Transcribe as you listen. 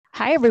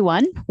Hi,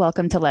 everyone.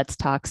 Welcome to Let's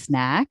Talk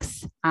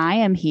Snacks. I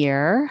am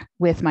here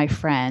with my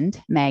friend,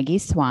 Maggie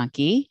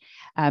Swanke.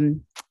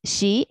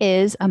 She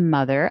is a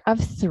mother of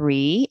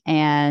three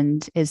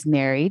and is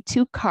married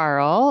to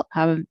Karl.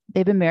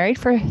 They've been married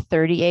for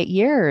 38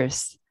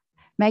 years.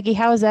 Maggie,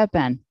 how has that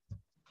been?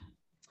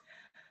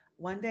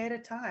 One day at a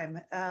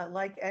time.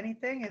 Like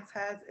anything, it's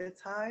has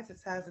its highs, it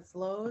has its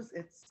lows.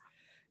 It's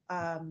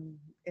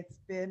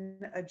been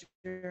a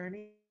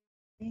journey,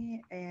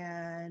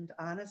 and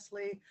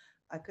honestly,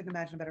 I couldn't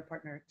imagine a better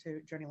partner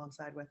to journey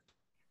alongside with.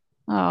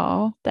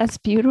 Oh, that's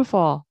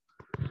beautiful.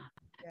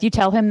 Yeah, Do you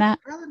tell him that?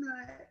 Carl and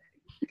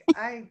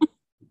I,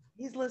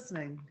 he's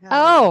listening.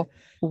 Hallelujah. Oh,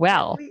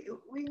 well, We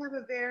have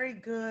a very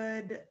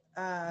good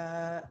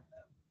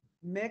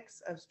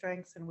mix of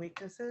strengths and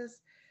weaknesses,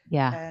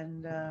 yeah,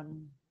 and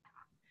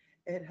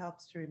it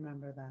helps to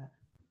remember that.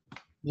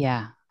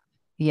 yeah,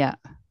 yeah,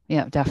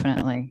 yeah,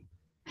 definitely.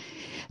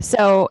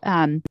 So,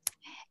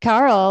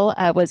 Karl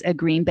was a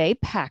Green Bay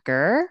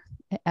Packer.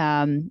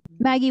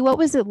 Maggie, what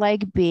was it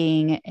like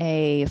being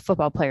a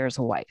football player's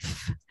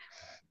wife?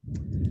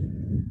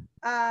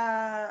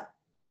 Uh,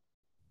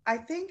 I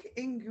think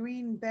in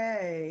Green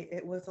Bay,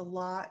 it was a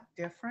lot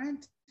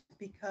different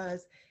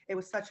because it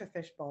was such a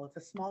fishbowl. It's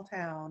a small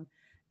town.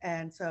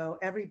 And so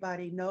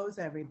everybody knows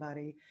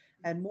everybody.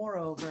 And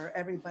moreover,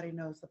 everybody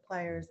knows the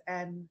players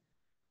and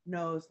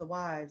knows the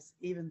wives,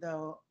 even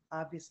though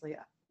obviously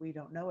we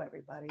don't know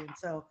everybody. And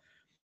so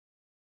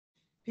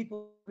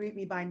people greet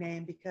me by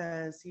name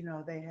because,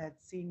 they had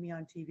seen me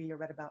on TV or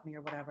read about me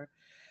or whatever.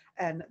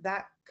 And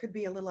that could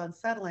be a little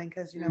unsettling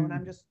because, when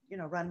I'm Mm, just,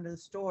 running to the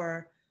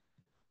store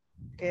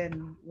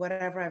in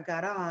whatever I've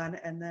got on,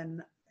 and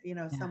then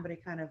yeah. somebody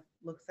kind of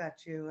looks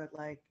at you at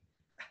like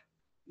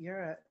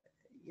you're a,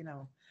 you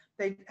know,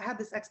 they have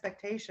this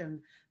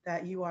expectation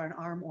that you are an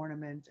arm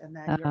ornament and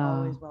that you're Oh,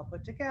 always well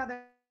put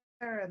together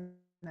and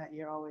that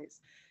you're always,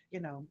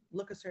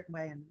 look a certain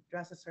way and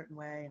dress a certain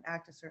way and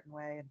act a certain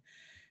way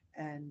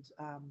and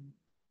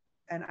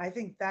and I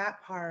think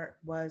that part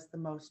was the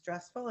most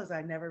stressful, as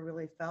I never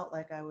really felt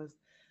like I was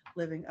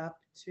living up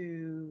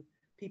to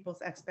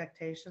people's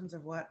expectations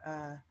of what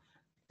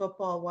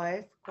football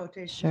wife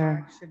quotation sure.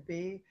 mark should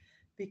be,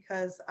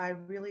 because I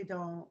really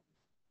don't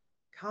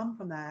come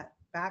from that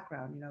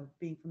background,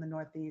 being from the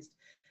Northeast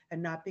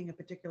and not being a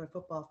particular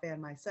football fan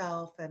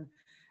myself, and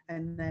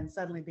then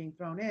suddenly being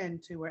thrown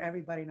into where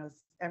everybody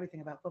knows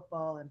everything about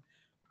football, and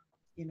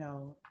you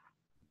know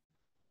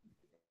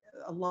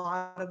a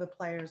lot of the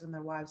players and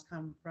their wives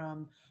come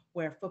from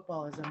where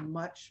football is a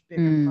much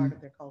bigger part Mm,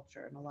 of their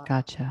culture and a lot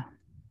gotcha.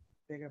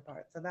 bigger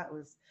part. So that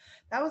was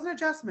an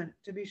adjustment,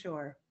 to be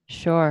sure.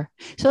 Sure.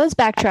 So let's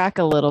backtrack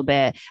a little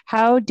bit.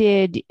 How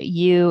did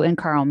you and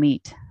Karl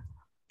meet?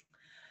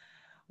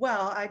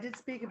 Well, I did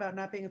speak about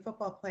not being a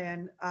football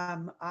fan.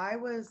 I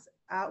was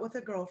out with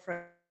a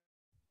girlfriend,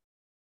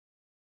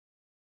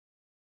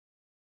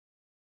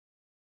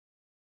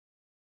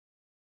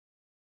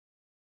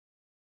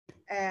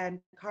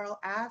 and Carl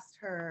asked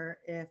her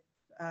if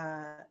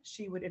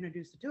she would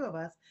introduce the two of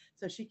us.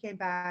 So she came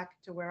back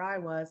to where I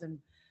was and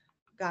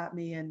got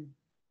me and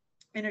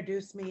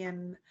introduced me.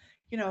 And,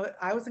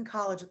 I was in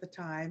college at the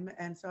time.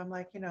 And so I'm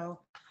like,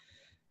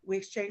 we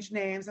exchanged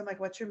names. I'm like,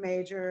 what's your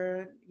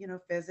major?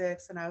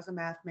 Physics. And I was a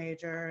math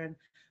major. And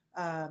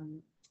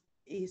um,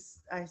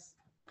 he's, I,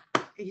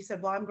 he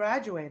said, well, I'm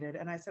graduated.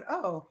 And I said,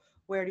 oh,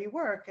 where do you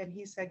work? And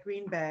he said,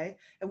 Green Bay.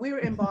 And we were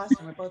in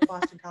Boston. We're both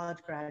Boston College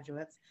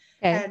graduates.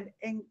 Okay. And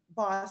in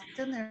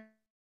Boston,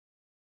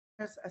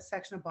 there's a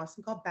section of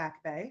Boston called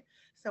Back Bay.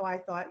 So I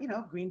thought,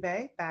 Green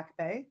Bay, Back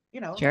Bay,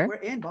 we're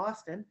in Sure.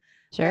 Boston.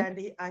 And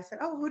Sure. I said,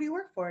 oh, who do you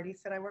work for? And he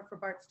said, I work for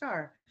Bart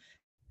Starr.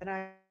 And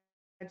I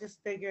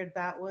just figured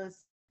that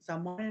was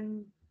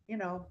someone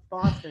in,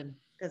 Boston,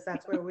 because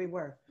that's where we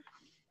were.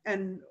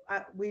 And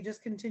we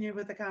just continued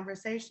with the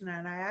conversation.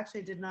 And I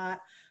actually did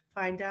not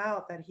find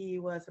out that he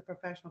was a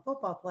professional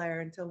football player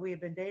until we had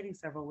been dating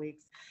several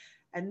weeks.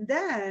 And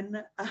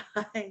then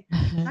I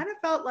kind of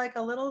felt like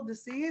a little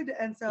deceived.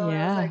 And so I was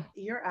Yeah. like,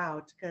 you're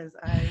out, because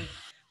I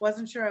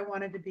wasn't sure I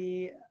wanted to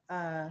be,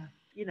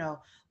 you know,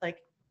 like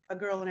a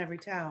girl in every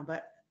town.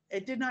 But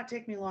it did not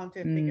take me long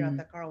to figure out Mm,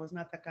 that Carl was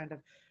not that kind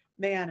of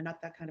man and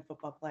not that kind of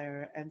football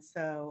player. And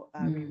so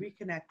we mm,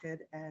 reconnected,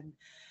 and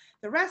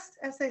the rest,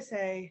 as they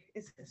say,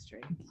 is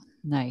history.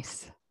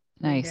 nice.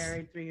 We Nice.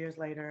 married 3 years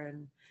later,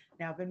 and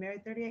now been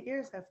married 38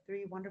 years, have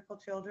three wonderful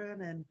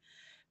children, and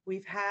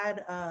we've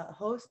had a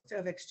host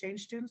of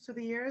exchange students through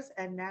the years.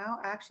 And now,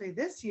 actually,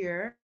 this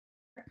year,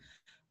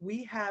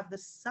 we have the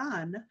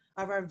son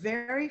of our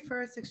very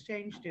first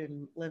exchange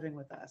student living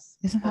with us,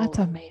 Isn't Poland.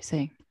 that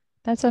amazing?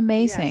 That's Yes,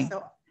 amazing.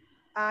 so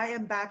I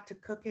am back to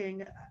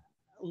cooking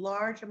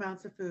large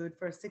amounts of food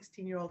for a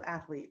 16-year-old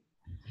athlete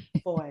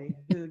boy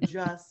who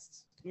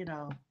just,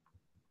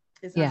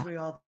 is Yeah. hungry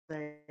all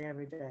day,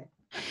 every day.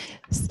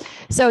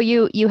 So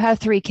you have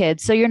three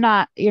kids. So you're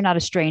not a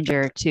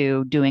stranger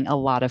to doing a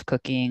lot of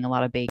cooking, a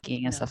lot of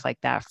baking and No, stuff like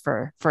that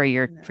for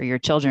your no. for your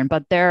children,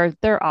 but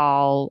they're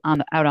all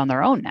out on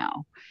their own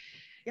now,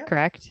 Yep.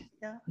 correct?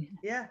 Yeah.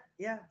 Yeah.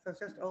 Yeah. So it's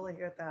just Ola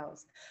here at the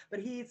house, but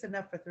he eats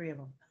enough for three of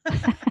them.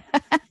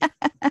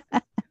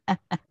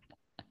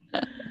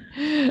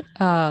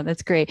 Oh,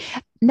 that's great.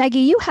 Maggie,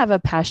 you have a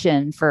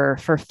passion for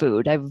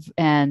food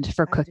and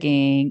for I do.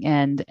 cooking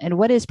and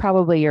what is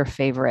probably your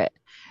favorite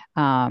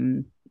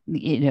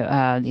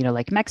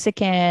like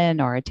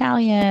Mexican or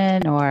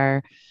Italian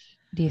or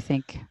what do you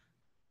think?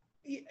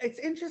 It's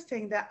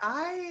interesting that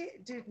I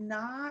did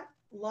not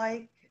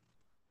like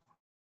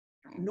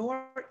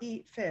nor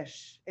eat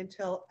fish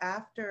until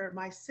after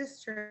my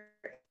sister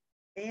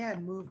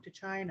Anne moved to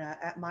China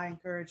at my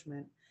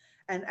encouragement.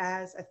 And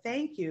as a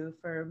thank you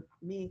for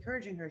me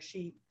encouraging her,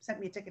 she sent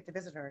me a ticket to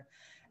visit her.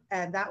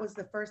 And that was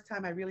the first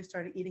time I really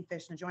started eating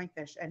fish and enjoying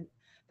fish. And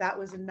that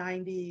was in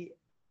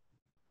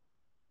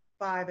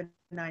 95 and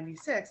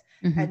 96.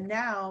 And Hmm.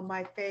 now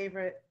my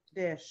favorite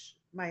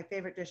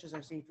dishes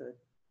are seafood.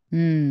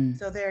 Mm.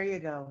 So there you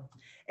go.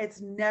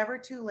 It's never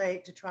too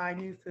late to try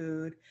new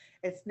food.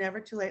 It's never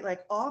too late.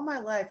 Like all my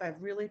life,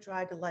 I've really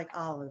tried to like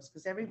olives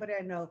because everybody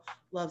I know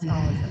loves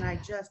olives. And I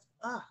just,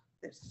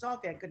 they're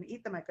salty. I couldn't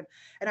eat them. I could,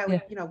 and I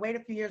would, Yeah, wait a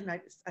few years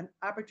and an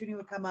opportunity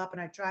would come up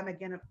and I'd try them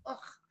again and,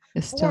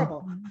 it's still.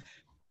 horrible.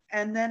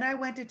 And then I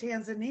went to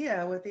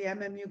Tanzania with the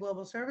MMU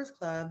Global Service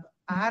Club.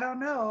 I don't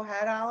know,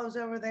 had olives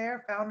over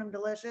there, found them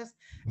delicious,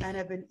 and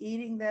have been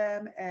eating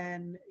them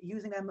and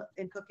using them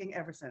in cooking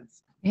ever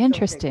since. Go Interesting.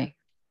 figure.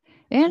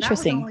 And that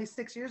was Interesting. only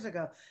 6 years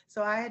ago.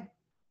 So I had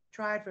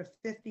tried for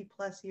 50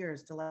 plus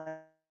years to like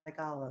olives.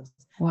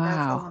 That's how long it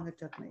took Wow. me.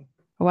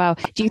 Wow.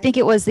 I Do you think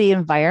it was the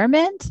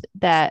environment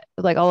that,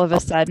 like, all of a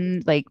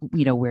sudden, like,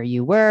 where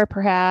you were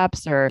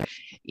perhaps, or,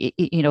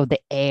 the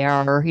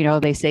air,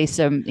 they say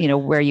some,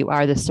 where you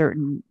are, the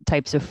certain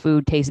types of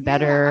food taste Yeah,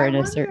 better I in a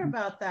wonder certain.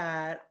 about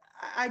that.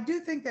 I do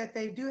think that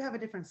they do have a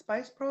different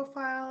spice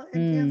profile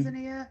in Mm,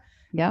 Tanzania,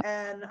 yep.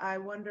 and I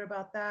wonder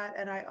about that.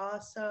 And I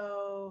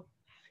also,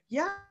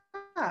 yeah,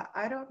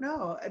 I don't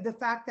know. The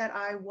fact that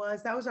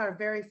that was our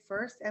very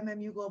first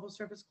MMU Global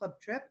Service Club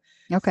trip.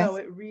 So Okay.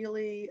 it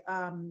really,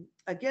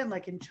 again,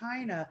 like in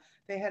China,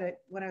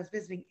 when I was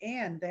visiting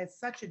Anne, they had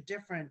such a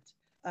different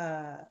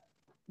uh,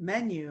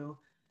 menu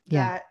Yeah.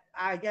 that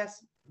I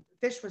guess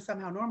fish was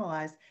somehow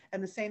normalized.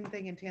 And the same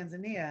thing in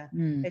Tanzania.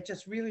 Mm, It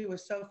just really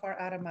was so far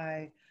out of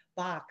my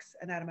box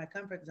and out of my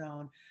comfort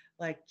zone,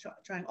 like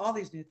trying all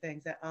these new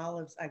things that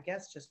olives, I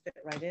guess, just fit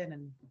right in.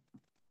 And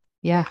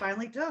they yeah.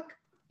 finally took,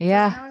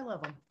 and Yeah. now I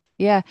love them.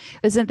 Yeah.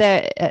 Isn't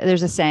there,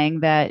 there's a saying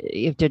that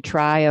you have to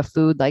try a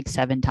food like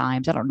 7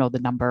 times. I don't know the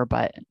number,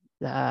 but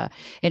uh,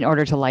 in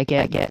order to like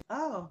it. Oh,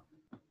 Oh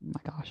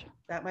my gosh.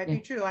 that might Yeah. be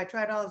true. I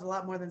tried olives a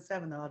lot more than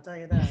seven, though. I'll tell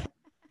you that.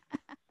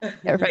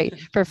 Yeah, right.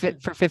 For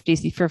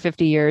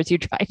 50 years you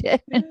tried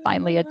it and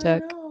finally it I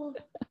took. know.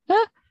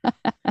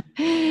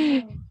 I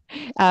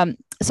know.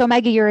 So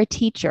Maggie, you're a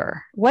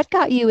teacher. What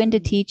got you into Mhm.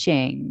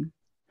 teaching?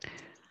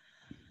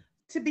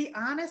 To be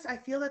honest, I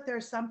feel that there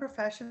are some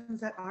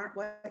professions that aren't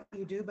what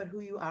you do, but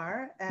who you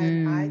are.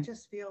 And I just Mm,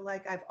 feel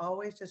like I've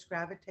always just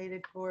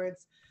gravitated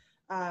towards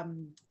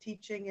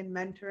teaching and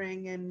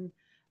mentoring and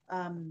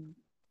um,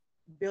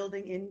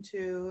 building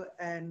into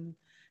and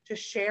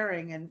just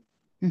sharing and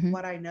hmm.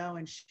 what I know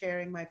and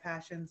sharing my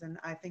passions. And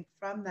I think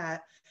from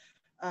that,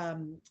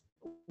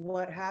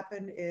 what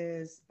happened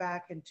is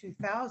back in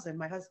 2000,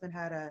 my husband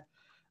had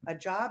a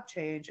job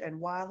change. And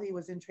while he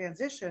was in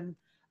transition,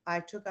 I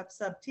took up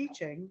sub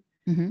teaching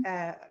Hmm.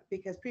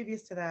 because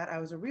previous to that, I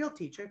was a real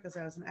teacher because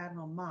I was an at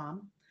home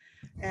mom.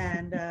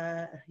 And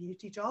you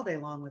teach all day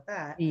long with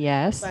that.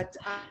 Yes. But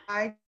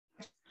I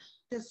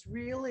just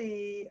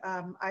really,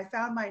 I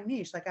found my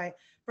niche. Like I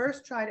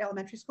first tried elementary school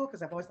because I've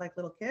always liked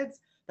little kids,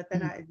 but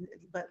Mhm.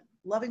 but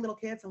loving little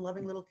kids and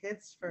loving little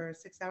kids for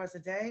 6 hours a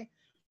day,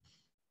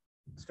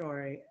 different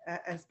story,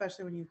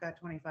 especially when you've got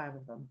 25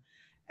 of them.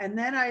 And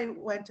then I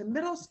went to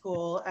middle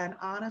school, and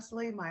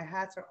honestly, my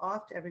hats are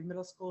off to every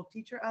middle school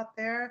teacher out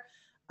there.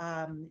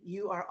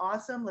 You are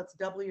awesome. Let's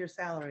double your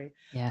salary.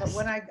 But Yes.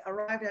 when I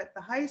arrived at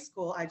the high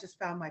school, I just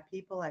found my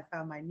people, I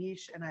found my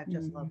niche, and I've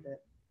just Mm. loved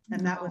it.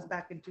 And that was Oh,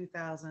 back in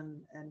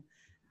 2000. And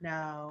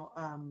now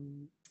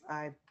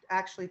I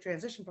actually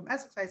transitioned from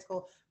Essex High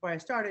School, where I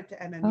started,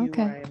 to MMU, where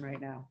okay. I am right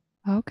now.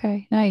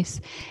 Okay. Nice.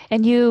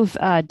 And you've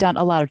done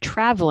a lot of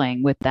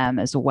traveling with them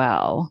as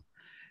well.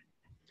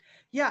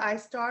 Yeah, I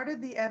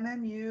started the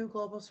MMU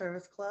Global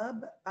Service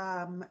Club,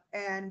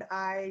 and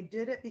I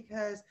did it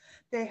because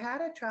they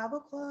had a travel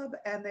club,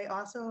 and they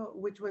also,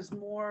 which was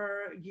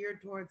more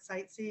geared towards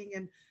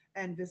sightseeing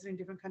and visiting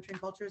different country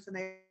and cultures, and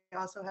they also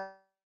had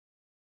a language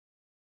immersion club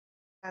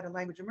where you could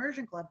go to France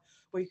or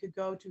Spain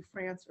for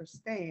language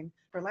immersion.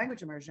 But all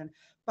of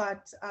my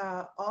children have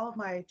been on missions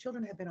trips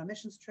and just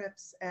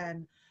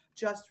really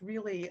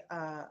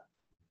had come back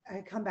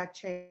changed.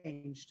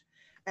 And so I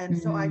just had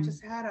Mm, a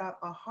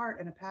heart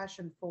and a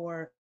passion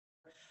for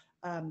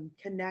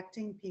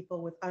connecting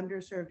people with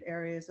underserved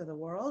areas of the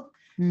world.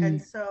 And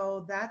mm,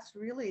 so that's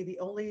really the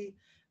only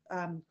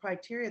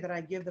criteria that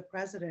I give the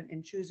president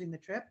in choosing the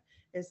trip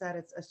is that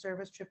it's a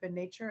service trip in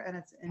nature and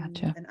it's in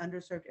gotcha. an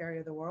underserved area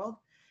of the world.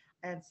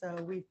 And so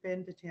we've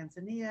been to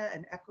Tanzania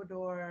and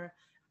Ecuador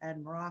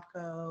and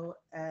Morocco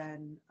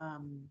and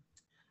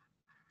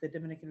the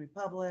Dominican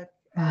Republic.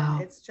 And Wow.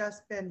 it's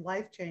just been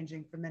life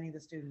changing for many of the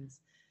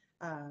students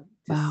to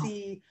Wow.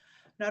 see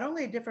not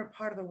only a different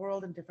part of the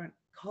world and different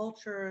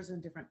cultures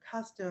and different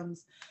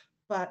customs,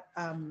 but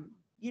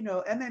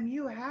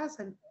MMU has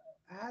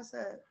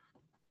a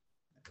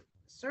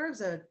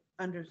serves a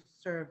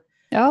underserved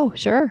Oh,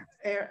 sure.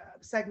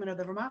 segment of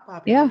the Vermont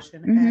Yeah.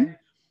 population, Mm-hmm. and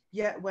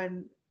yet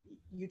when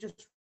you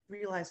just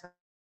realize how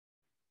blessed we are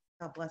here in the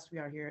United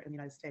States, like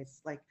we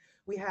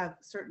have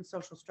certain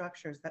social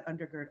structures that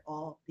undergird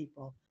all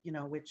people,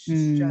 which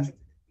just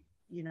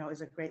Mm.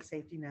 is a great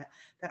safety net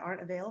that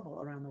aren't available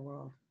around the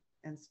world.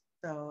 And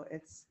so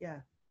it's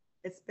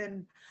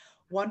been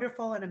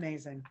wonderful and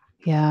amazing.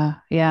 Yeah.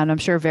 Yeah. And I'm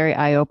sure very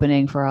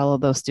eye-opening for all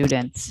of those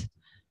students.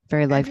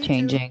 Very And me too.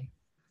 life-changing.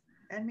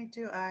 And me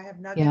too. I have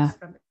Yeah. nuggets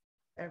from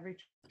every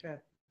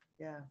trip.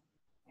 Yeah.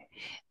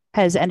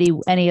 Has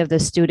any of the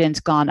students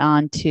gone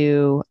on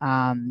to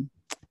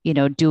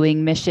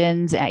doing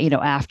missions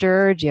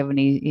after? Do you have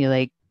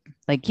any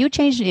like you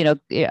changed,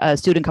 a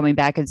student coming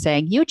back and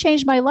saying, you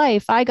changed my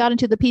life, I got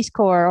into the Peace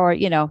Corps, or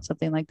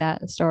something like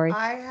that, a story?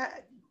 I ha-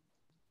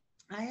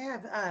 I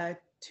have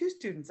two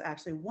students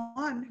actually.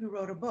 One who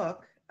wrote a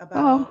book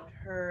about Oh,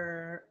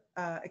 her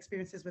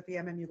experiences with the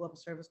MMU Global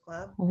Service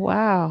Club,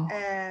 wow.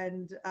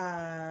 and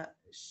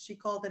she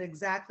called it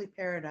exactly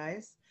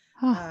paradise.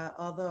 Huh.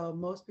 Although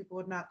most people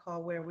would not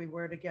call where we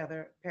were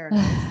together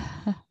paradise,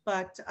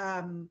 but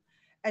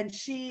and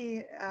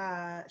she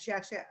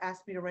actually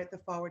asked me to write the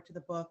forward to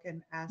the book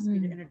and asked me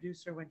to Mm,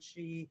 introduce her when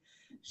she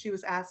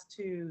was asked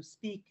to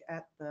speak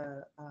at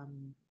the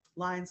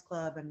Lions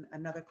Club and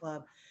another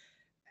club,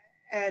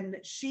 and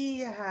she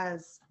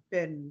has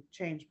been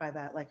changed by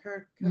that. Like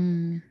her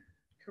mm,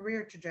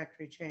 career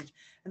trajectory changed.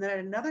 And then I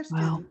had another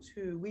wow. student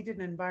who we did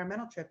an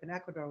environmental trip in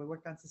Ecuador. We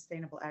worked on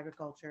sustainable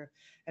agriculture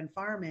and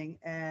farming,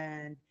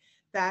 and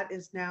that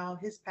is now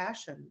his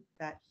passion.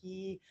 That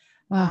he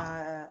Wow.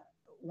 uh,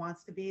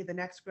 wants to be the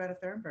next Greta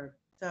Thunberg.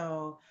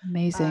 So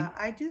Amazing.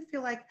 I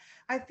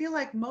feel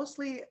like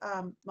mostly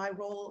my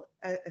role,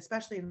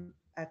 especially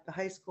at the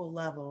high school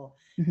level,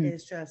 Hmm.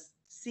 is just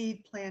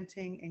seed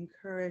planting,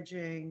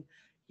 encouraging,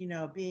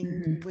 being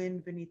Hmm.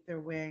 wind beneath their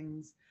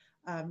wings,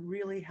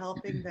 really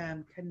helping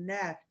them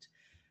connect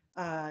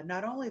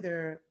not only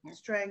their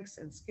strengths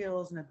and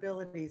skills and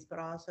abilities, but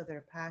also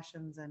their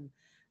passions and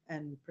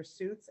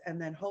pursuits,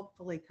 and then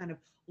hopefully kind of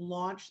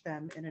launch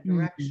them in a Hmm.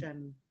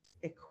 direction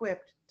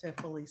equipped to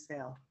fully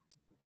sail.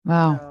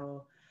 Wow.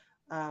 So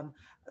um,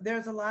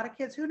 there's a lot of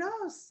kids. Who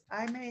knows?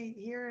 I may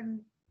hear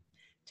in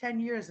 10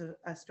 years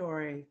a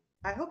story.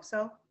 I hope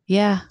so.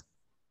 Yeah.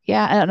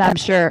 Yeah. And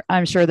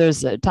I'm sure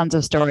there's tons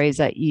of stories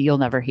that you'll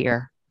never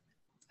hear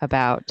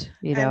about,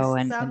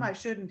 And some and I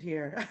shouldn't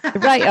hear.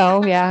 right.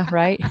 Oh, yeah.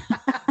 Right.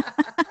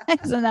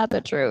 Isn't that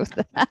the truth?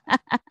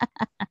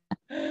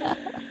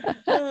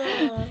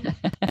 Oh.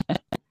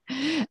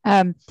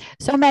 um,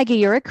 so Maggie,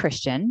 you're a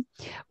Christian.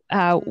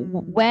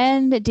 Mm.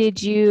 When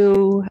did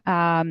you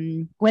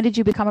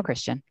become a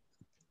Christian?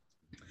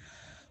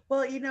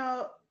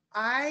 Well,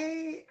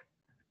 I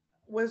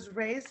was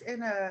raised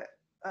in a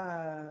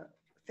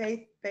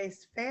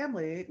faith-based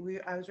family.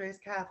 I was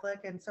raised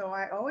Catholic, and so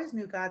I always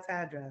knew God's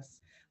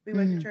address. We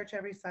went to Mm, church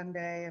every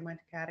Sunday and went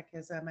to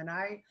catechism, and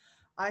I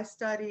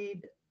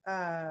studied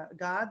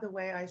God the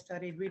way I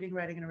studied reading,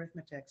 writing, and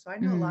arithmetic. So I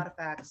knew a mm, lot of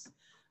facts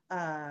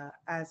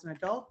as an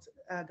adult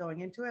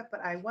going into it,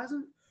 but I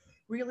wasn't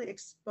really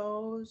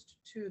exposed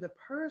to the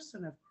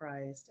person of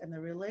Christ and the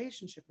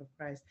relationship of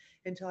Christ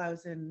until I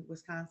was in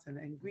Wisconsin.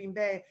 In Green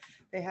Bay,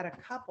 they had a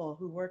couple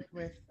who worked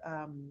with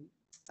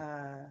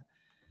uh,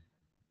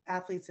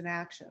 athletes in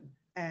action.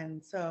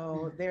 And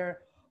so mm. their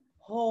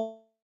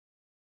whole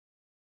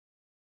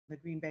the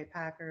Green Bay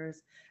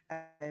Packers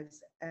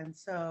and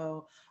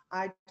so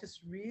I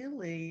just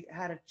really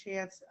had a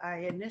chance.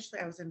 I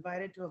was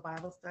invited to a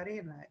Bible study,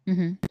 and I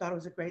Hmm. thought it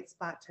was a great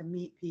spot to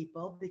meet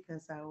people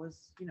because I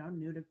was,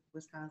 new to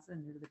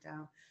Wisconsin, new to the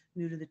town,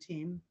 new to the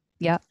team.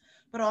 Yep.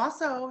 But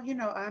also,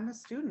 I'm a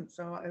student,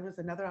 so it was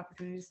another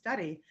opportunity to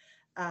study.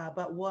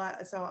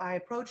 So I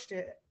approached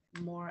it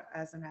more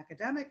as an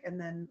academic, and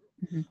then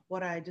Hmm.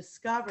 what I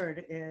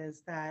discovered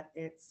is that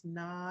it's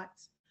not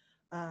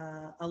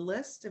a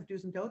list of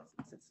do's and don'ts.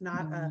 It's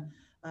not Mm.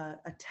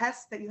 a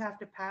test that you have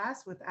to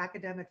pass with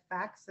academic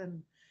facts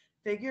and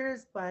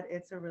figures, but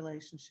it's a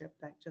relationship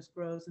that just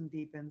grows and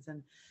deepens.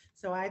 And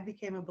so I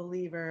became a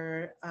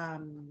believer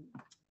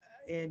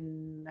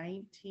in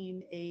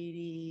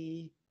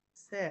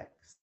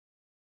 1986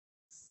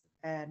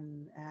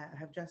 and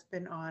have just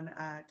been on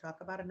talk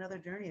about another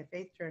journey, a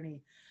faith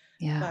journey.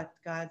 But Yeah.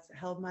 God's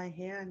held my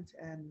hand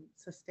and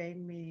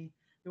sustained me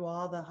through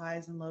all the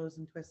highs and lows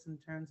and twists and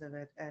turns of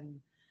it. And,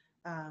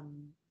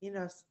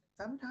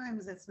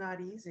 sometimes it's not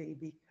easy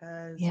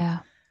because Yeah.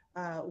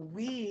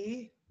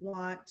 we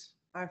want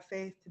our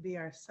faith to be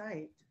our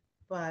sight,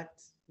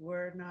 but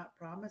we're not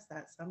promised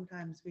that.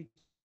 Sometimes we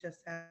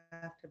just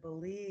have to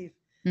believe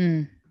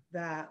Mm.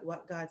 that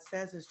what God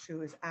says is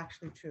true is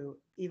actually true,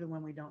 even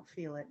when we don't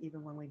feel it,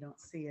 even when we don't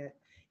see it,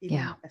 Yeah.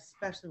 even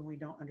especially when we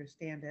don't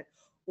understand it,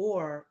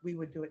 or we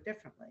would do it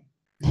differently.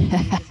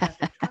 And we just have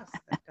to trust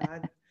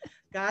that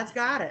God's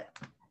got it.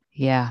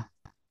 Yeah.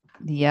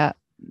 Yeah.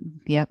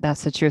 Yeah.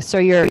 That's the truth. So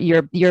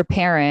your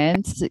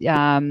parents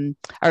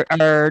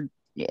are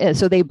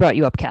so they brought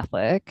you up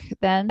Catholic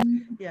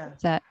then? Yeah.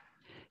 Is that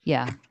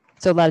yeah.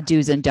 So a lot of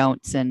do's and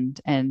don'ts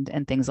and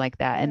things like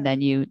that. And Yeah.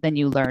 then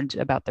you learned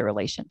about the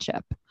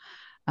relationship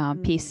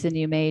piece, Hmm. and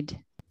you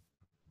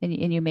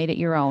made it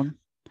your own.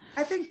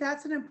 I think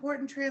that's an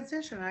important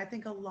transition. I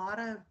think a lot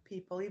of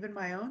people, even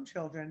my own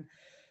children,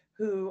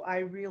 who I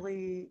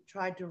really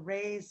tried to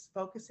raise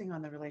focusing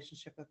on the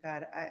relationship with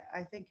God,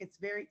 I think it's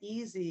very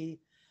easy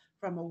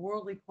from a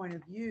worldly point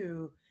of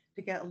view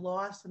to get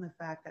lost in the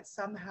fact that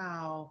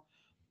somehow,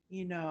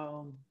 you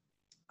know,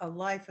 a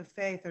life of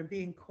faith or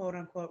being quote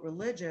unquote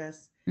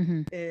religious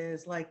Hmm.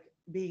 is like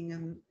being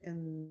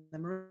in the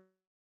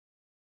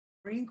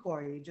Marine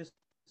Corps. You just,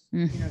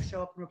 Mm.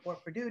 show up and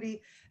report for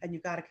duty, and you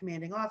got a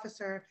commanding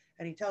officer,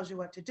 and he tells you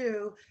what to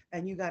do,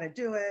 and you got to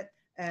do it,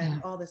 and Yeah.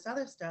 all this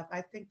other stuff.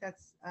 I think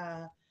that's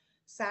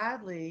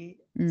sadly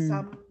Mm.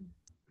 some,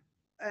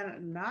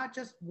 and not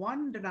just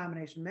one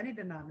denomination, many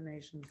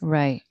denominations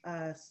Right.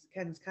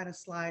 can kind of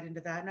slide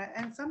into that,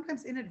 and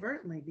sometimes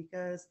inadvertently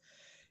because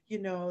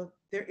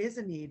there is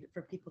a need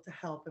for people to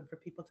help and for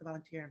people to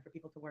volunteer and for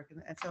people to work,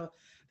 and so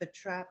the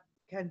trap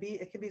can be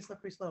a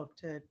slippery slope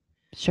to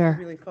Sure.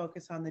 really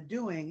focus on the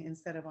doing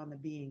instead of on the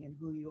being and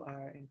who you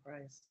are in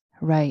Christ.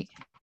 Right.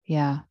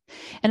 Yeah.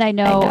 And I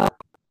know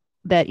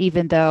that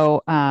even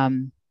though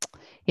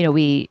you know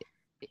we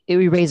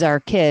raise our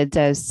kids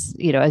as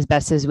as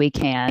best as we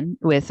can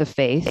with the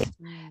faith,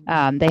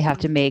 Mm, they have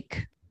to mm,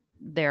 make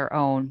their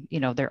own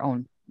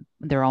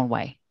their own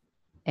way.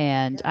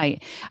 And yeah.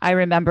 I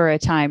remember a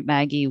time,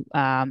 Maggie,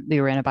 we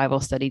were in a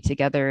Bible study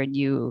together, and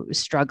you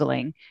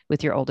struggling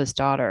with your oldest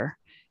daughter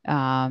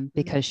Mm.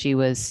 because she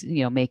was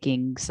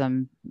making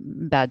some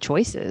bad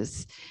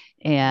choices,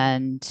 Mm.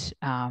 and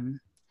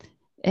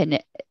and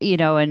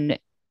and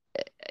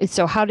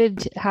so how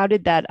did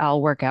that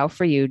all work out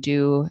for you?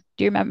 Do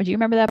you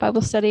remember that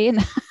Bible study? And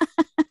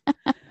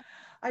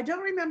I don't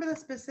remember the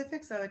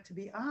specifics of it, to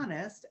be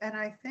honest, and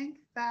I think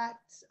that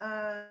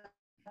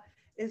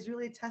is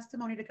really a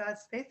testimony to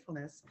God's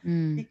faithfulness,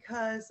 Mm,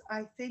 because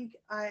I think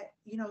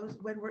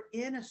when we're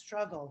in a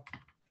struggle,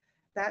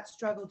 that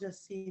struggle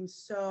just seems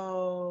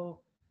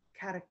so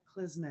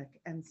cataclysmic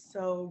and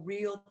so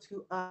real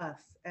to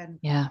us, and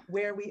yeah.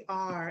 where we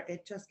are,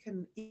 it just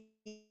can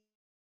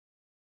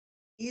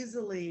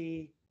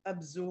easily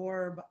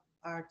absorb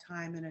our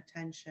time and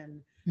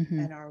attention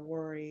and our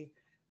worry,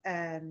 Hmm.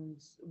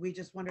 and we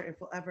just wonder if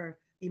we'll ever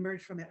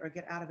emerge from it or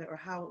get out of it, or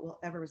how it will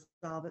ever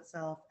resolve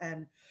itself.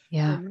 And for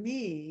Yeah.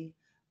 me,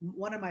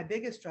 one of my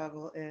biggest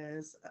struggle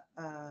is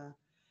uh,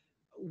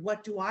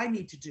 what do I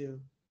need to do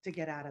to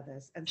get out of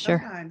this? And Sure.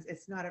 sometimes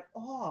it's not at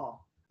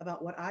all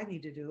about what I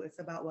need to do, it's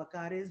about what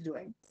God is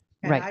doing.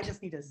 And I Right.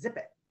 just need to zip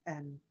it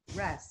and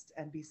rest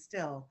and be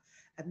still.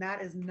 And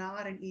that is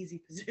not an easy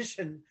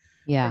position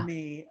for Yeah.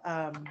 me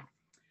uh,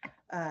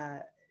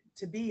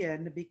 to be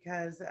in,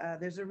 because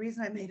there's a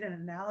reason I made an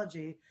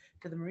analogy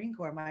to the Marine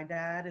Corps. My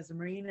dad is a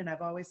Marine, and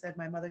I've always said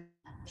my mother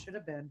should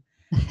have been.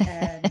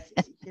 And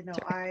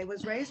I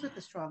was raised with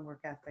a strong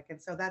work ethic,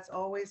 and so that's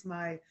always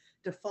my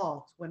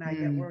default when I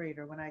get Mm, worried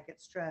or when I get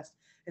stressed,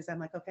 is I'm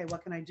like, okay,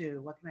 what can I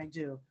do, what can I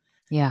do?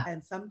 yeah.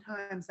 And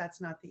sometimes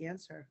that's not the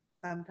answer.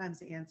 Sometimes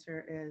the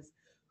answer is,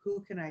 who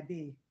can I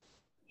be,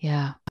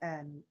 Yeah.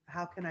 and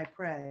how can I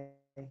pray,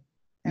 and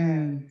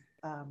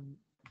Mm,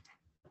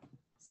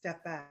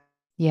 step back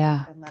and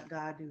yeah. let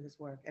God do his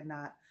work, and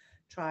not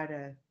try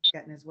to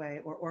get in his way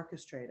or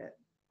orchestrate it.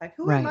 Like,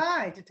 who am Right.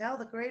 I to tell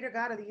the creator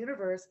God of the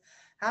universe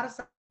how to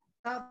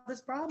solve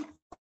this problem?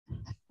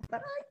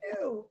 But I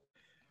do.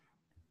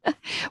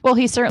 Well,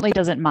 he certainly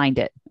doesn't mind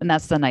it, and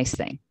that's the nice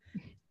thing.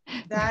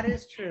 That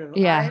is true.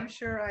 I am Yeah.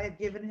 sure I have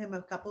given him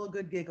a couple of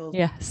good giggles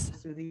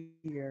through the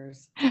Yes.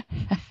 years.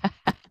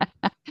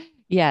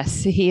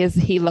 Yes, he is.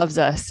 He loves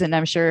us, and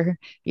I'm sure.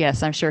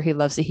 Yes, I'm sure he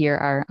loves to hear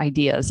our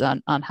ideas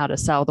on how to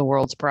solve the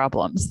world's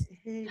problems.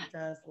 He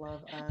does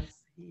love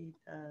us. He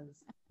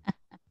does.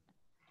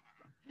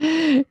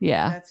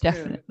 Yeah, That's true.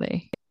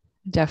 definitely,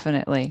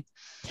 definitely.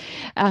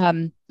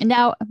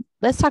 Now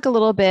let's talk a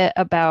little bit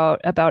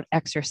about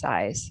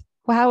exercise.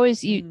 Well, how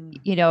is you?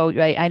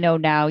 Mm. I know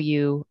now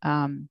you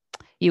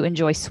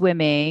enjoy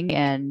swimming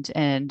and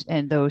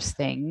those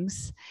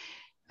things.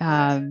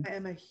 I Um,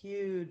 am a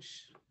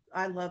huge,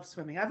 I love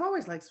swimming. I've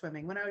always liked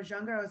swimming. When I was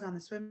younger, I was on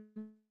the swim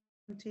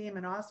team,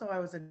 and also I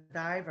was a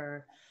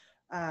diver,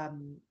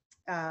 um,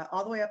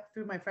 all the way up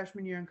through my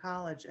freshman year in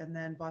college. And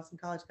then Boston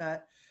College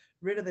got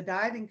rid of the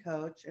diving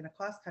coach in a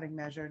cost cutting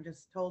measure and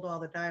just told all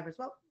the divers,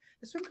 well,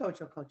 the swim coach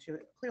will coach you.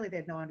 Clearly, they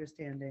had no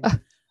understanding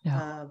no,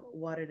 of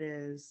what it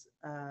is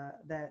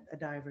that a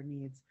diver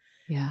needs.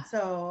 yeah,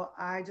 So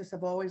I just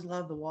have always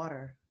loved the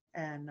water,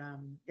 and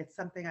it's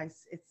something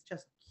it's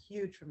just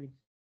huge for me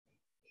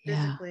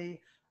physically. yeah,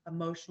 I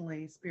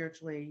emotionally,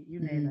 spiritually, you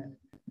name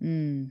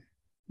it.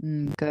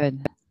 Mm,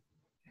 good,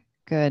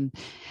 good.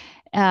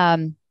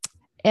 Um,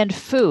 and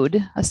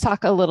food. Let's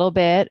talk a little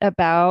bit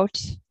about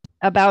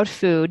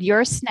food.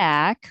 Your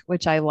snack,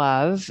 which I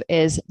love,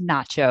 is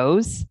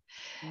nachos.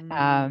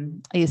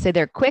 Mm. You say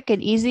they're quick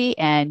and easy,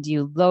 and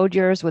you load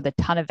yours with a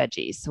ton of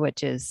veggies,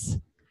 which is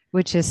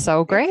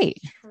so It's great.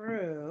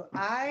 true.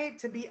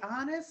 To be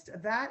honest,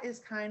 that is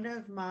kind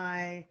of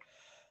my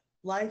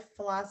life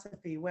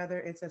philosophy, whether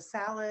it's a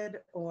salad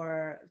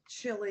or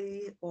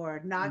chili or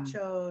Mm.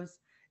 nachos.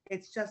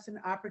 It's just an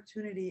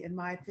opportunity, in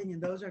my opinion.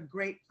 Those are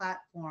great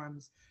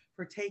platforms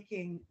for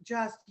taking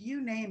just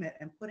you name it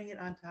and putting it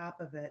on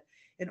top of it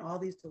in all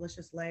these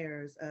delicious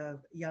layers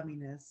of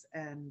yumminess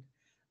and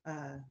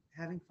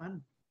having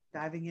fun,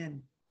 diving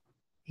in.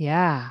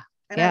 Yeah,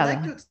 And I yeah.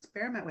 like to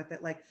experiment with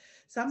it. Like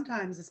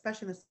sometimes,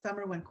 especially in the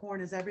summer when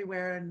corn is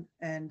everywhere,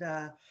 and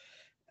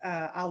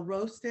I'll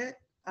roast it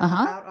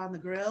Uh-huh. out on the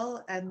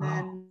grill and Oh,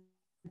 then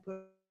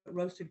put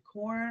roasted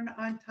corn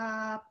on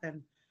top.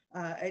 And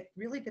it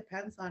really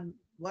depends on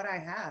what I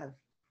have.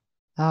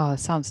 oh, it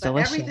sounds But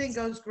everything delicious.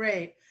 goes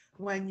great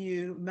when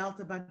you melt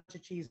a bunch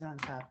of cheese on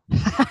top.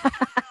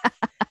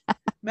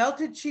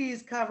 Melted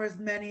cheese covers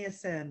many a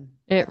sin.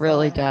 It That's all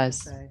really I have to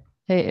does. say.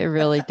 It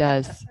really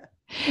does.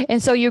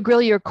 And so you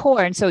grill your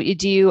corn. So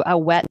do you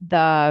wet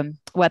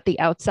the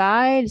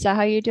outside? Is that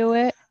how you do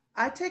it?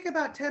 I take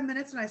about 10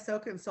 minutes and I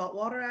soak it in salt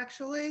water,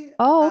 actually,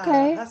 Oh,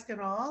 okay. husk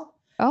and all.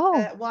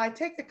 Oh, Well, I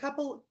take the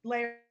couple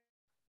layers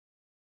off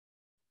and then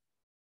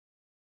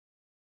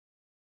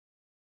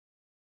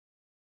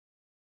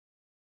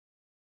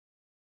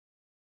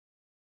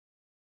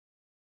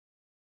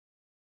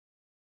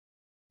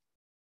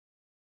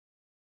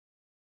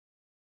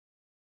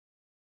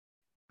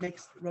I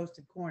makes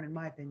roasted corn, in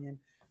my opinion,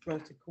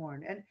 roasted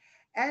corn. And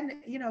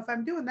if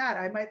I'm doing that,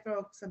 I might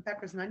throw some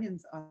peppers and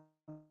onions on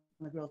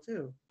the grill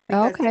too,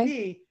 because to me,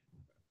 okay.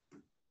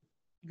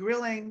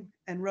 grilling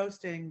and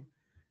roasting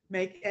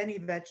make any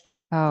vegetable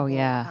Oh,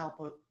 yeah.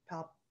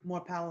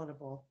 more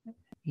palatable.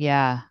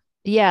 Yeah.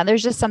 Yeah.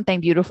 There's just something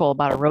beautiful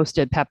about a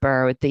roasted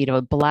pepper with the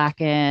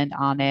blackened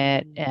on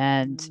it. Mm,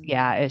 And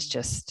yeah, it's mm.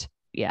 just,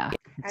 yeah,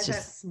 it's Has that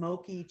just,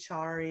 smoky,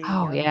 charry,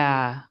 oh, yummy.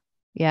 yeah.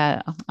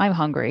 Yeah. I'm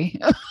hungry.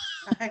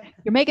 I,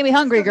 You're making me let's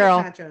hungry, go get girl.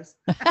 nachos.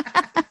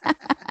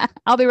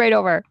 I'll be right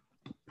over.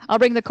 I'll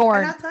bring the And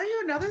corn. I'll tell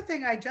you another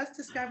thing I just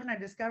discovered, and I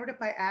discovered it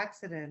by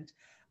accident.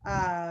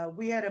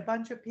 We had a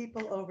bunch of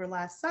people over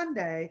last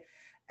Sunday,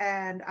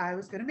 and I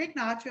was going to make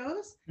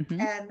nachos. Hmm.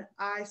 And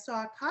I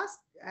saw at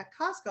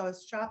Costco, I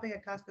was shopping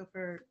at Costco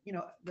for,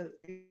 the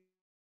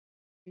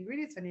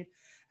ingredients I need.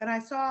 And I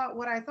saw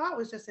what I thought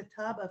was just a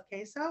tub of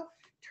queso.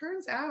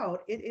 Turns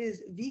out it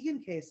is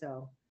vegan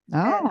queso.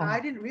 And I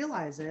didn't Oh,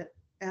 realize it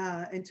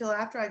until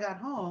after I got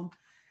home.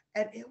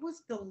 And it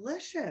was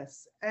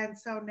delicious. And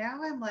so now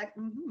I'm like,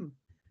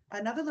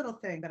 another little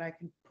thing that I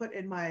can put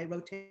in my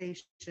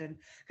rotation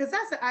because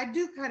I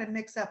do kind of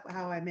mix up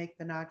how I make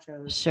the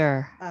nachos.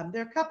 sure.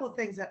 There are a couple of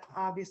things that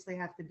obviously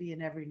have to be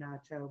in every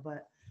nacho,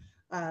 but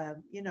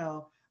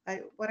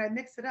when I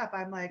mix it up,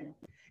 I'm like,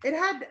 it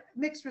had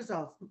mixed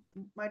results.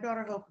 My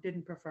daughter Hope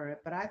didn't prefer it,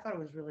 but I thought it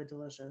was really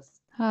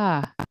delicious.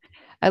 Ah,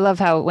 I love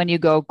how when you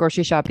go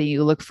grocery shopping,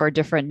 you look for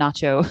different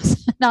nacho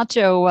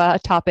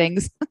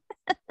toppings.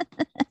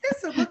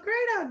 This would look great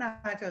on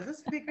nachos.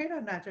 This would be great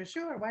on nachos.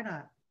 Sure, why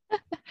not?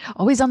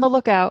 Always on the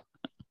lookout.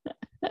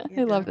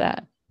 You I love don't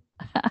that.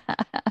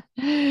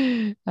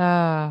 know.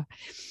 uh,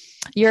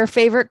 your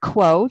favorite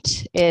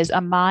quote is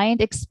a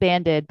mind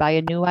expanded by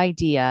a new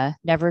idea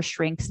never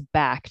shrinks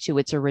back to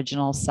its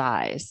original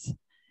size.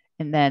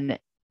 And then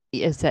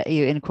is that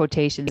in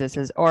quotations it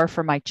says, or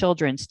for my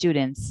children,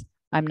 students,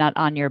 I'm not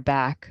on your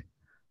back.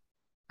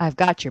 I've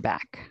got your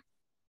back.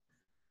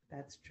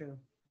 That's true.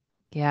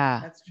 Yeah,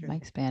 That's true. my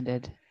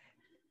expanded.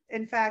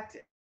 In fact,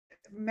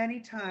 many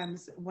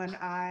times when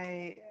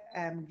I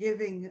am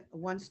giving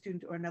one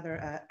student or another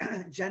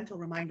a gentle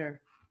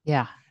reminder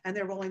Yeah, and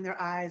they're rolling their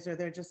eyes or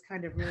they're just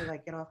kind of really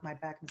like, get off my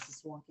back,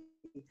 Mrs.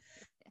 Swanke,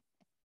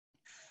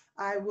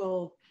 I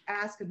will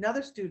ask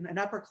another student, an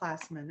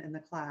upperclassman in the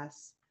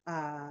class,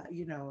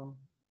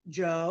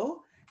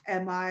 Joe,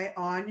 am I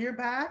on your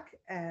back?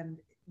 And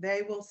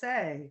they will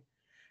say,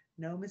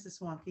 no, Mrs.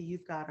 Swanke,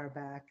 you've got our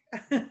back.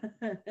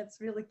 It's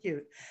really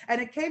cute.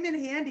 And it came in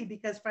handy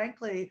because,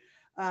 frankly,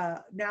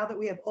 now that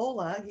we have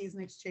Ola, he's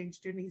an exchange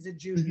student, he's a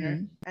junior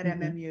hmm at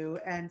hmm MMU.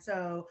 And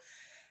so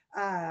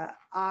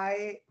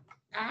I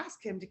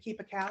asked him to keep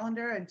a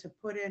calendar and to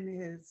put in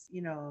his,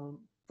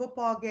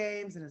 football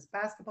games and his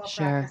basketball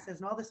sure. practices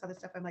and all this other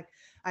stuff. I'm like,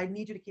 I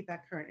need you to keep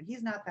that current. And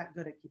he's not that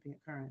good at keeping it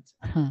current.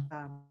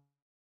 Huh.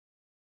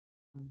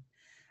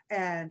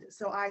 And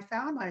so I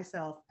found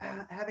myself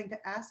having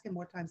to ask him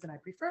more times than I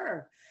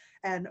prefer.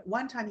 And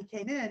one time he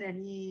came in and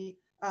he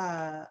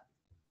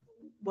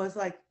was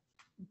like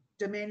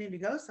demanding to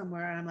go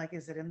somewhere. And I'm like,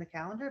 is it in the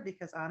calendar?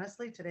 Because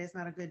honestly, today's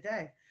not a good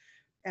day.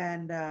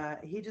 And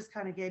he just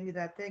kind of gave me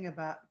that thing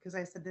about, because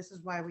I said, this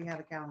is why we have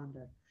a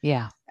calendar.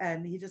 Yeah.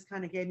 And he just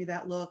kind of gave me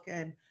that look.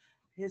 And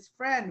his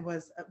friend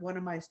was one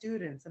of my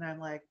students. And I'm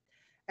like,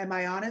 am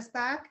I on his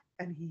back?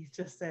 And he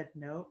just said,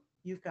 nope,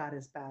 you've got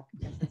his back.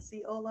 I said,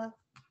 see, Ola?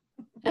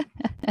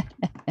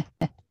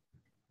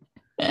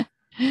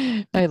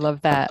 I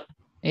love that.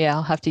 Yeah,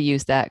 I'll have to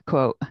use that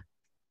quote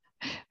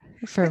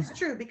for It's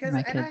true because,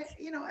 my and kids.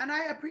 and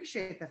I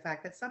appreciate the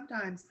fact that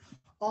sometimes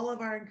all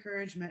of our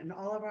encouragement and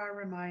all of our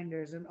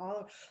reminders and all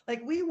of,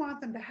 like, we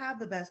want them to have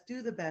the best,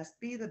 do the best,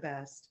 be the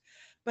best,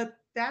 but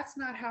that's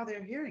not how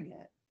they're hearing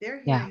it.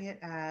 They're Yeah. hearing it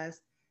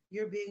as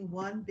you're being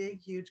one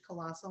big, huge,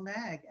 colossal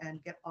nag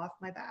and get off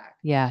my back.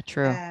 Yeah,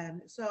 true.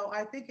 And so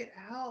I think it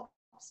helps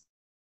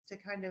to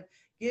kind of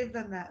give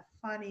them that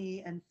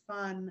funny and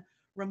fun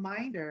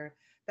reminder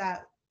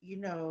that,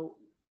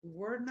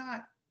 we're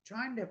not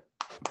trying to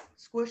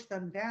squish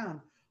them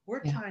down.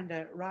 We're Yeah. trying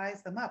to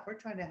rise them up. We're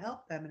trying to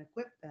help them and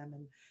equip them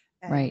and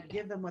Right.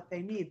 give them what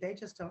they need. They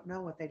just don't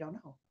know what they don't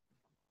know.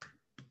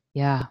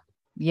 Yeah.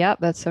 Yep,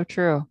 that's so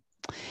true.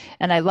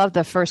 And I love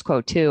the first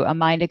quote too. A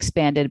mind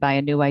expanded by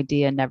a new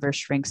idea never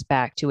shrinks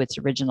back to its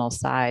original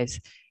size.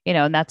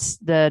 And that's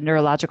the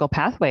neurological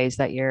pathways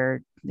that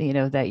you're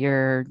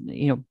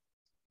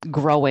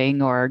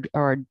growing or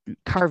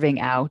carving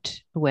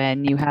out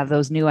when you have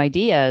those new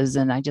ideas.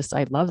 And I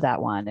love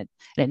that one. And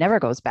it never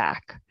goes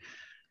back.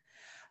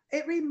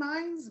 It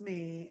reminds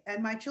me,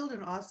 and my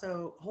children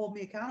also hold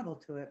me accountable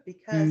to it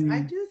because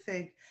I Mm, do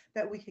think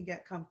that we can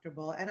get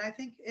comfortable. And I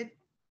think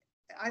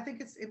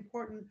it's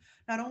important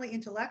not only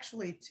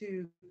intellectually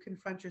to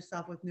confront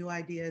yourself with new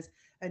ideas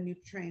and new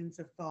trains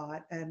of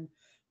thought and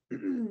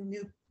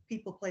new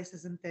people,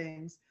 places, and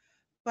things,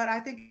 but I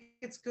think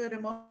it's good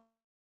emotionally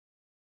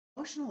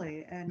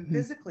and mhm.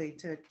 physically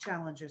to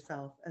challenge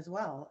yourself as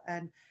well,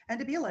 and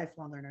to be a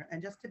lifelong learner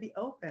and just to be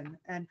open.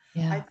 And I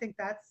Yeah. think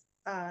that's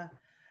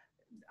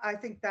I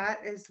think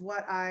that is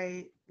what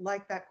I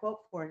like that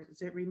quote for.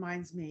 Is it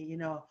reminds me,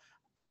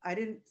 I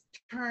didn't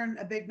turn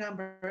a big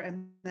number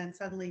and then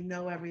suddenly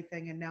know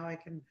everything and now I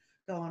can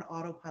go on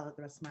autopilot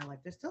the rest of my life.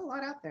 There's still a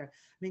lot out there.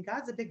 I mean,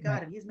 God's a big Right.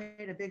 God and he's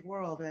made a big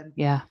world, and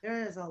Yeah,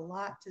 there is a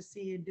lot to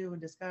see and do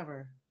and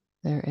discover.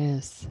 there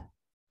is.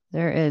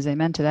 There is.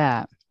 Amen to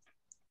that.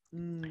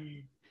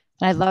 Mm.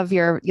 And I love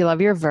you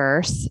love your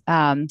verse.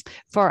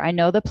 For I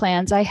know the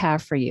plans I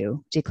have for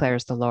you,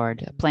 declares the Lord,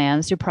 Mm.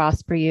 plans to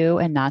prosper you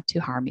and not to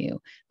harm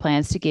you,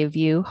 plans to give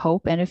you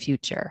hope and a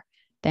future.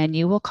 Then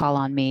you will call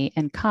on me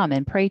and come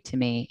and pray to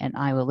me, and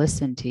I will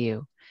listen to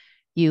you.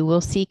 You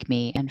will seek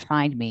me and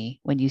find me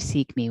when you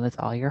seek me with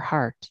all your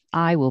heart.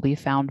 I will be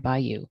found by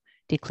you,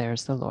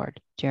 declares the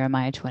Lord.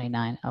 Jeremiah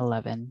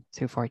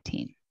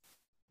 29:11-14.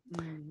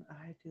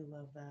 I do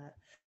love that.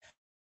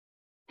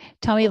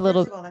 Tell me Well, a first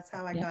little. of all, that's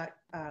how I Yeah.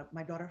 got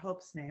my daughter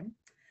Hope's name,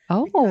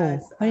 Oh,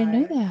 because I didn't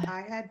know I that.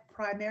 I had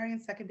primary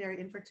and secondary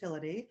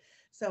infertility.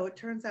 So it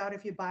turns out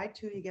if you buy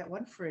two, you get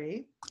one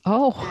free.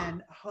 Oh,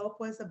 And Hope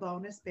was a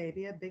bonus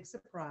baby, a big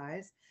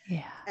surprise.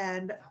 yeah.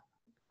 And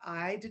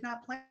I did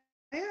not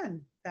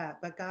plan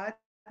that, but God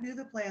knew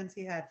the plans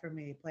He had for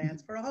me,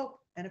 plans Mhm. for a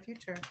hope and a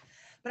future.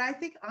 But I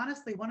think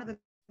honestly, one of the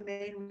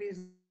main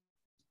reasons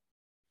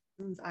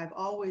I've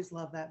always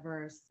loved that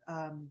verse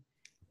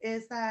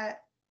is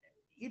that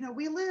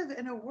we live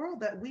in a world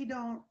that we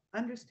don't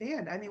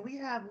understand. I mean, we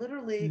have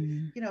literally,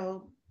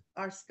 Mm,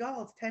 our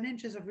skulls, 10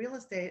 inches of real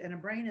estate and a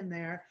brain in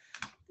there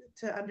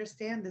to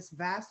understand this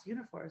vast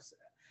universe.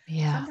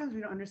 yeah. Sometimes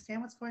we don't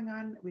understand what's going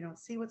on. We don't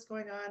see what's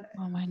going on.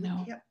 Oh, I We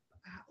know. can't,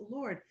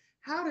 Lord,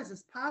 how does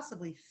this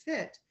possibly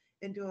fit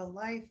into a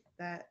life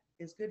that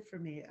is good for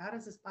me? How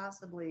does this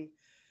possibly,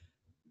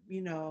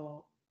 you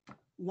know,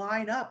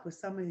 line up with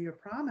some of your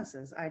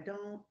promises? I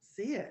don't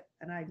see it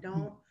and I Mhm.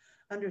 don't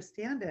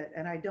understand it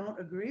and I don't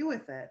agree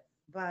with it.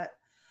 But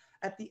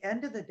at the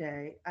end of the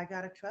day, I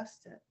got to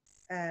trust it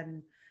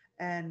and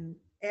and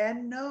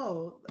and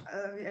know,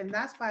 and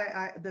that's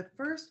why the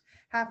first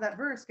half of that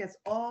verse gets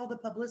all the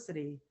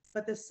publicity,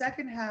 but the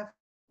second half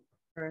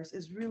verse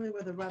is really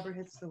where the rubber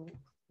hits the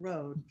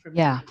road for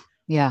Yeah. me.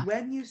 Yeah.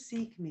 When you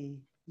seek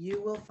me,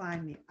 you will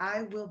find me.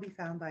 I will be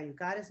found by you.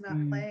 God is not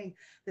Mm, playing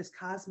this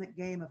cosmic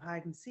game of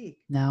hide and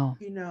seek. no.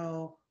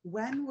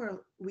 When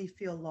we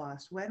feel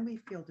lost, when we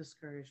feel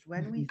discouraged,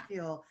 when we Mhm.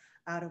 feel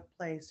out of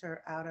place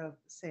or out of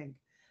sync,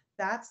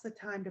 that's the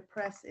time to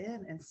press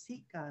in and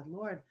seek God.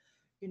 Lord,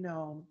 you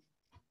know,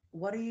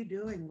 what are you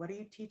doing? What are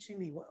you teaching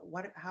me?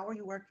 How are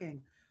you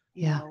working?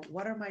 Yeah.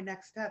 What are my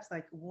next steps?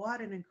 Like,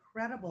 what an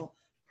incredible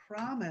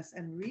promise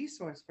and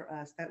resource for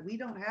us that we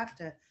don't have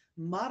to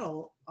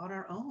muddle on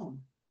our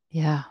own.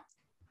 Yeah.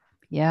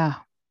 Yeah.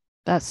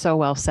 That's so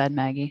well said,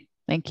 Maggie.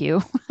 Thank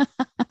you.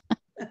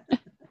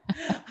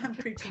 I'm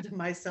preaching to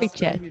myself,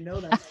 Preach though. it. You know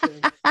that's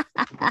true.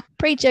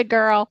 Preach it,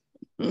 girl.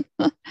 Uh,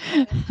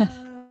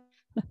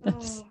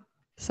 oh,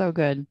 So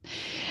good.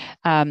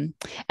 Um,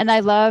 and I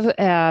love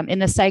in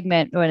the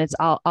segment when it's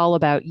all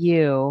about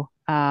you.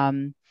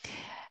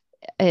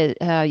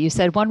 You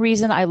said one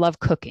reason I love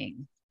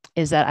cooking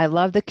is that I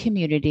love the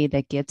community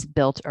that gets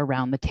built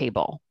around the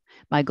table.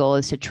 My goal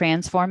is to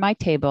transform my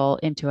table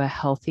into a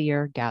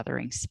healthier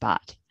gathering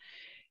spot.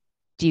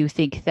 Do you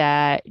think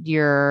that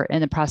you're in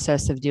the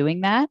process of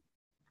doing that?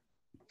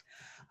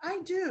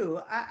 I do.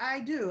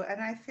 I do.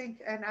 And I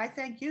think, and I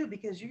thank you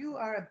because you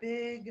are a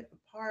big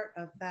part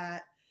of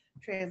that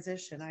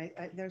transition.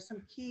 There's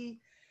some key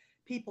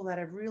people that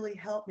have really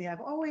helped me.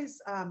 I've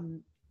always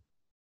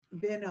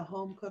been a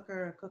home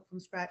cooker, a cook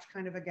from scratch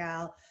kind of a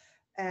gal.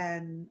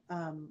 And,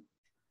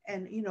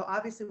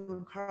 obviously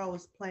when Carl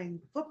was playing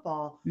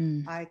football,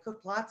 Mm, I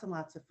cooked lots and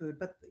lots of food.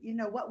 But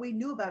what we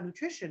knew about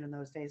nutrition in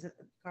those days,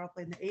 Carl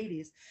played in the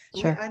 80s.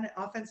 We sure. had an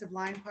offensive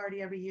line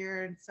party every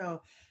year, and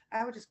so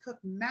I would just cook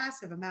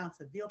massive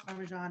amounts of veal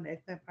parmesan,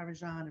 eggplant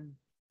parmesan,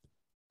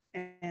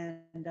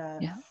 and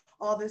Yeah.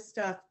 all this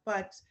stuff.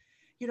 But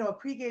a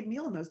pre-game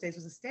meal in those days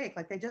was a steak.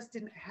 Like they just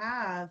didn't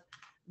have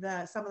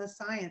the some of the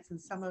science and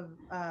some of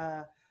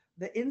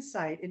the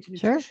insight into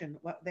Sure. nutrition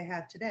what they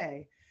have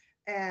today.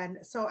 And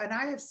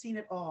I have seen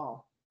it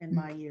all in Mm,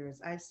 my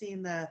years. I've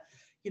seen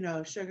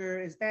sugar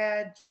is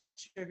bad,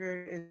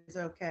 sugar is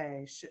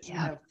okay.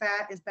 yeah.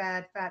 Fat is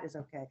bad, fat is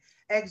okay.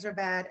 Eggs are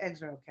bad,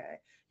 eggs are okay.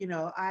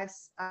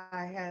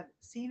 I have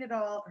seen it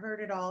all, heard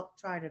it all,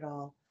 tried it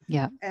all.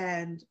 Yeah.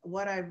 And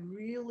what I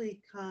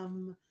really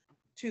come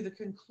to the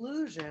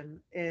conclusion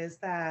is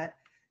that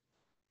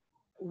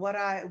what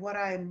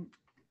I'm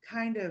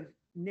kind of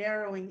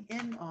narrowing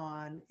in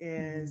on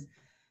Mm, is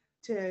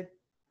to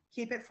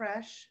keep it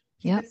fresh,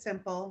 keep yeah. it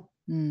simple,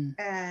 Mm,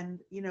 and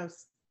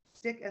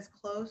stick as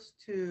close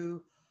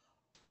to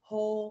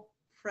whole,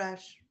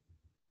 fresh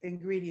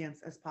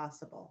ingredients as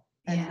possible,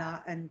 and yeah.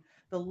 not and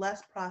the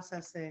less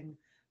processing,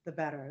 the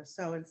better.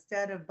 So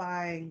instead of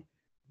buying,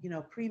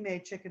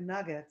 pre-made chicken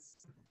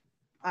nuggets,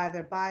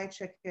 either buy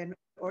chicken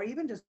or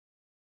even just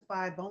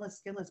buy boneless,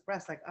 skinless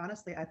breasts. Like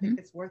honestly, I think Mhm.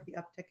 it's worth the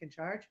uptick in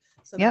charge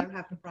so that I Yep. don't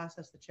have to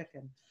process the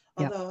chicken. Yep.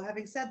 Although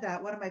having said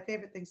that, one of my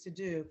favorite things to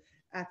do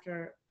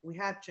after we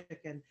have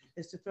chicken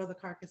is to throw the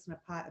carcass in a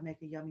pot and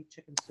make a yummy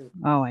chicken soup.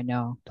 Oh, I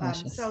know.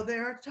 Delicious. So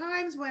there are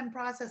times when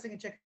processing a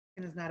chicken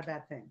is not a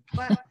bad thing,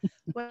 but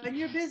when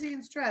you're busy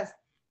and stressed,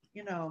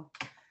 you know,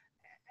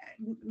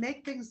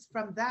 make things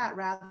from that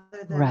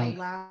rather than Right.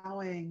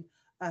 allowing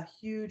a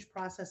huge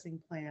processing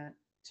plant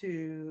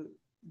to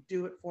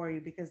do it for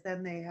you, because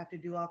then they have to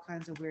do all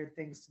kinds of weird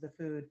things to the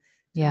food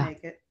to Yeah.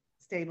 make it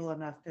stable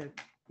enough to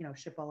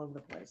ship all over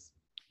the place.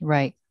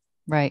 Right.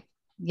 Right.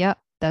 Yep.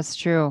 That's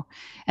true.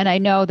 And I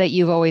know that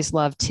you've always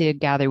loved to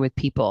gather with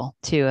people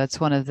too. That's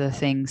one of the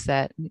things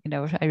that,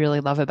 I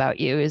really love about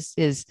you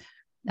is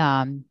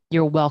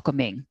your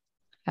welcoming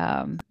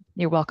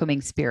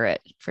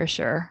spirit for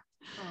sure.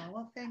 Oh,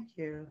 well, thank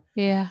you.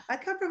 Yeah. I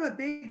come from a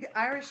big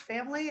Irish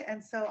family,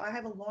 and so I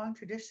have a long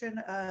tradition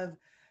of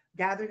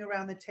gathering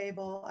around the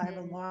table. I have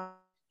a long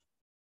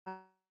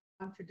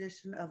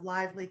tradition of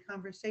lively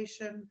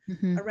conversation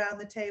Mm-hmm. around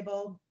the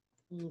table,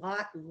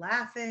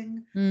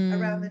 laughing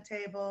around the Mm,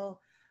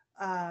 table.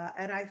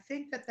 And I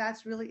think that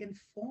that's really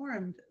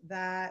informed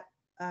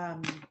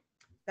um,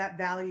 that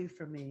value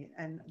for me,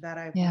 and that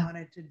I've yeah.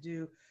 wanted to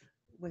do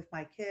with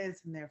my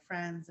kids and their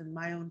friends and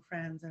my own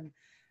friends.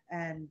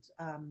 And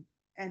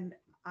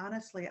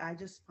honestly, I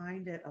just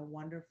find it a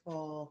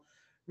wonderful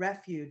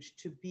refuge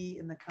to be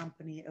in the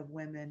company of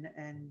women,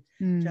 and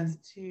Mm,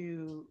 just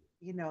to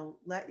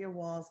let your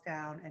walls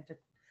down, and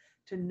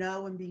to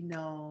know and be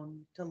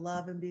known, to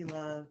love and be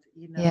loved,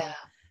 yeah.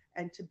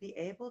 and to be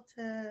able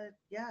to,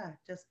 yeah,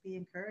 just be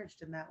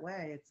encouraged in that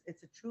way.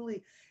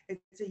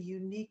 It's a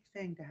unique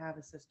thing to have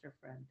a sister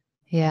friend.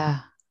 Yeah.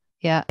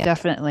 Yeah,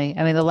 definitely.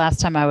 I mean, the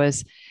last time I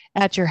was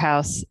at your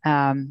house,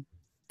 Margie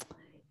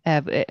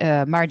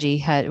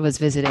was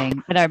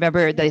visiting, and I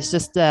remember there's Yeah.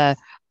 just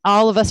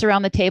all of us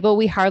around the table.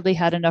 We hardly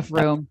had enough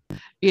room,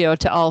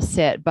 to all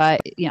sit.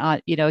 But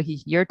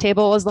your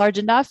table was large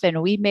enough,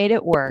 and we made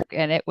it work,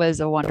 and it was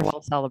a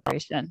wonderful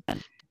celebration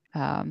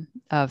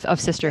of It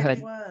sisterhood.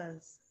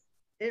 was.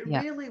 It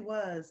Yeah, really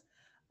was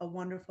a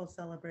wonderful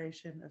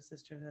celebration of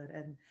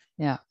sisterhood,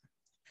 yeah,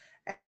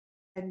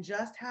 and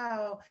just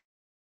how,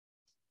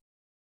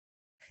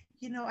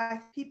 I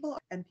people,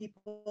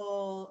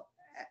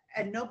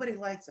 and nobody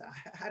likes it.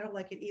 I don't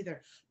like it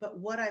either. But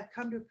what I've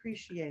come to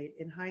appreciate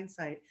in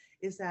hindsight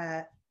is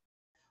that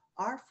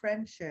our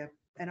friendship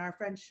and our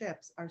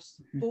friendships are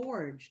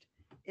forged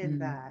in mm,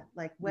 that.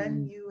 Like when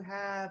mm, you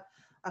have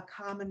a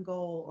common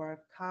goal or a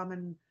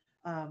common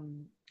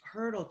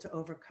hurdle to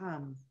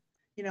overcome,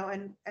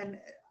 and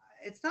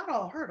it's not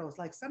all hurdles.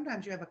 Like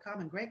sometimes you have a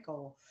common great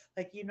goal.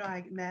 Like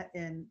I met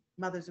in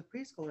Mothers of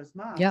Preschoolers,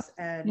 yep, moms,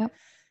 and yep,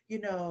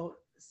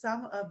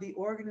 some of the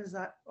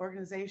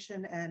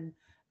organization and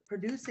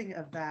producing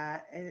of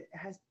that, it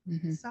has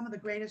hmm, some of the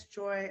greatest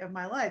joy of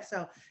my life.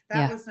 So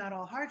that yeah, was not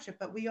all hardship,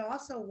 but we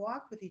also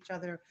walked with each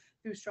other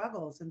through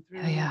struggles and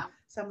yeah, through yeah,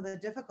 some of the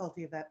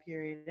difficulty of that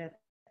period.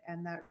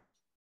 And that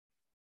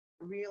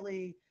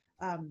really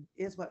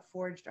is what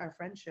forged our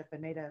friendship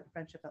and made a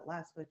friendship that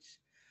lasts, which,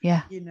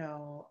 yeah,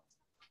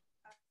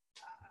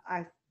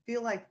 I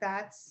feel like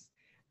that's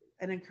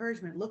an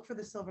encouragement. Look for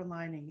the silver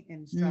lining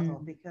in struggle,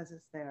 mm, because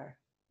it's there.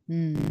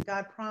 mm,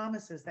 God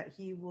promises that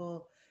He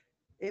will,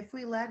 if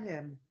we let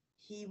Him,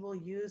 He will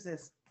use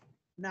us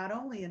not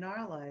only in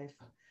our life,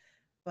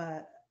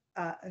 but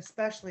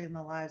especially in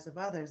the lives of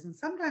others. And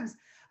sometimes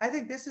I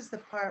think this is the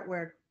part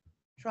where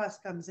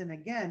trust comes in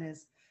again,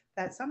 is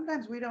that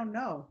sometimes we don't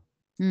know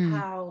Mm,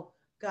 how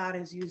God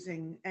is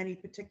using any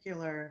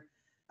particular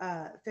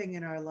thing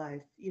in our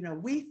life. You know,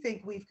 we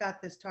think we've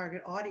got this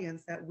target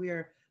audience that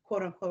we're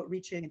quote unquote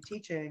reaching and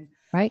teaching,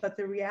 right. but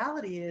the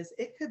reality is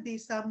it could be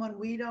someone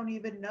we don't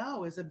even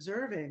know is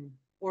observing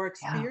or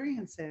Yeah.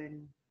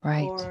 experiencing,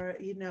 Right. or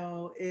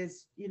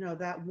is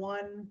that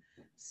one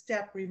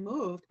step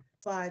removed,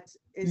 but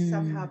is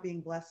somehow Mm,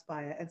 being blessed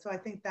by it. And so I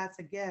think that's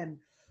again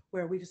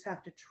where we just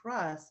have to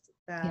trust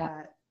yeah.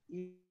 that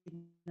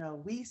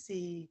we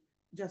see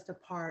just a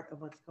part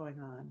of what's going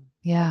on,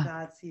 but Yeah.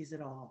 God sees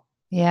it all.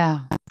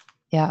 Yeah.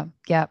 Yeah.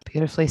 Yeah.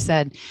 Beautifully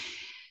said.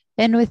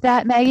 And with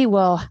that, Maggie,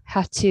 we'll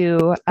have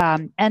to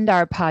end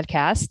our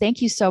podcast.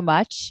 Thank you so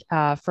much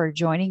for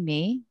joining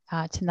me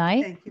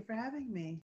tonight. Thank you for having me.